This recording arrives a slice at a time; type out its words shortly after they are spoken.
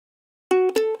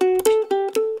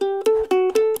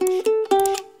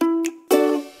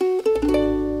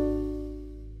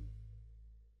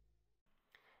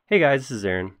Hey guys, this is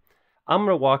Aaron. I'm going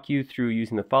to walk you through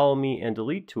using the follow me and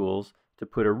delete tools to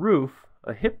put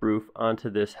a hip roof onto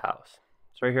this house.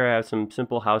 So right here I have some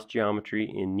simple house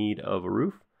geometry in need of a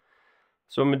roof.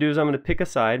 So what I'm going to do is I'm going to pick a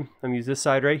side. I'm going to use this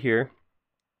side right here.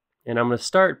 And I'm going to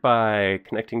start by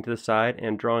connecting to the side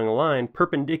and drawing a line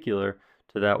perpendicular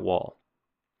to that wall.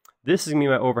 This is going to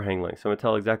be my overhang length. So I'm going to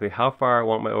tell exactly how far I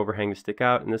want my overhang to stick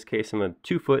out. In this case I'm going to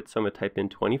 2 foot, so I'm going to type in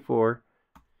 24,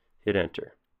 hit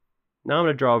enter. Now I'm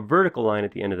going to draw a vertical line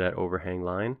at the end of that overhang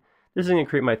line. This is going to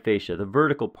create my fascia, the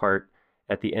vertical part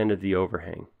at the end of the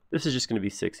overhang. This is just going to be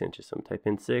 6 inches. So I'm going to type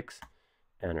in 6,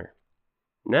 enter.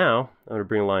 Now I'm going to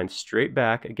bring a line straight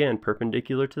back, again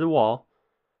perpendicular to the wall,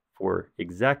 for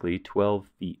exactly 12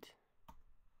 feet.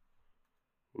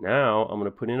 Now I'm going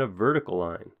to put in a vertical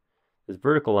line. This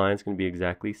vertical line is going to be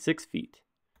exactly 6 feet.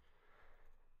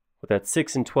 What that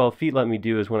 6 and 12 feet let me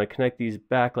do is when I connect these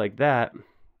back like that,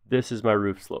 this is my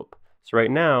roof slope. So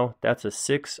right now, that's a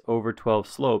 6/12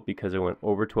 slope because it went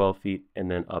over 12 feet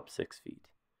and then up 6 feet.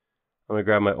 I'm going to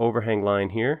grab my overhang line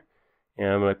here, and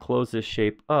I'm going to close this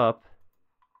shape up,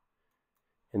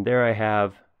 and there I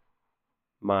have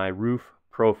my roof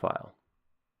profile.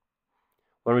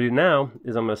 What I'm going to do now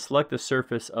is I'm going to select the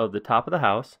surface of the top of the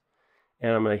house,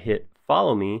 and I'm going to hit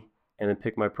follow me, and then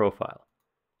pick my profile.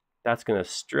 That's going to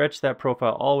stretch that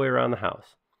profile all the way around the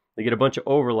house. They get a bunch of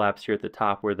overlaps here at the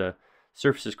top where the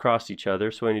surfaces cross each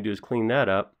other, so what I need to do is clean that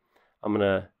up. I'm going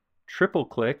to triple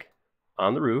click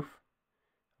on the roof.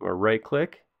 I'm going to right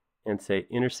click and say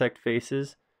intersect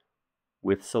faces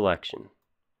with selection.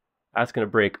 That's going to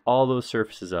break all those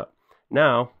surfaces up.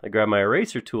 Now I grab my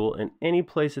eraser tool, and any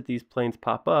place that these planes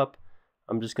pop up,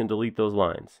 I'm just going to delete those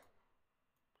lines.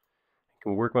 I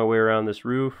can work my way around this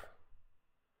roof,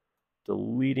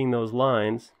 deleting those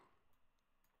lines.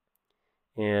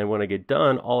 And when I get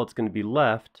done, all it's going to be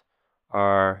left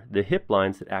are the hip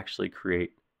lines that actually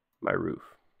create my roof.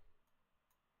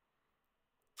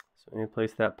 So any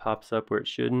place that pops up where it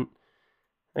shouldn't,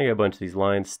 I got a bunch of these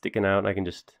lines sticking out, and I can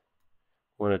just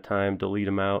one at a time delete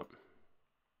them out.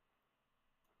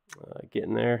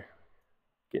 Getting there,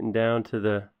 getting down to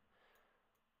the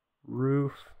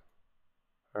roof.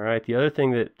 All right, the other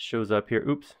thing that shows up here,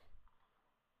 oops,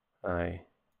 I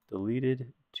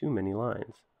deleted too many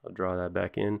lines. I'll draw that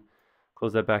back in,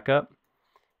 close that back up,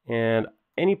 and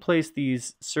any place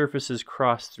these surfaces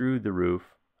cross through the roof,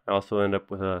 I also end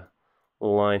up with a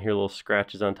little line here, little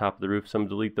scratches on top of the roof, so I'm going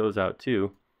to delete those out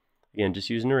too. Again, just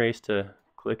use an erase to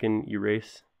click and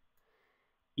erase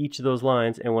each of those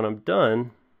lines, and when I'm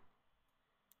done,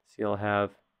 see, I'll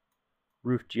have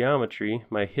roof geometry,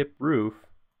 my hip roof,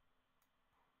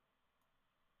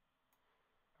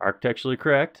 architecturally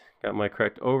correct, got my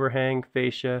correct overhang,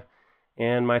 fascia,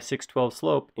 and my 6/12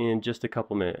 slope in just a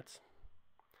couple minutes.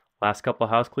 Last couple of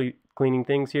house cleaning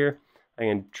things here. I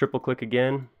can triple click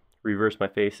again, reverse my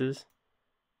faces,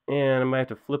 and I might have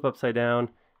to flip upside down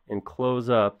and close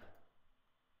up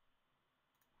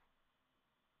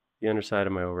the underside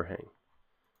of my overhang.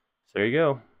 So there you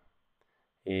go.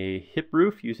 A hip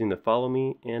roof using the follow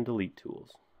me and delete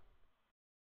tools.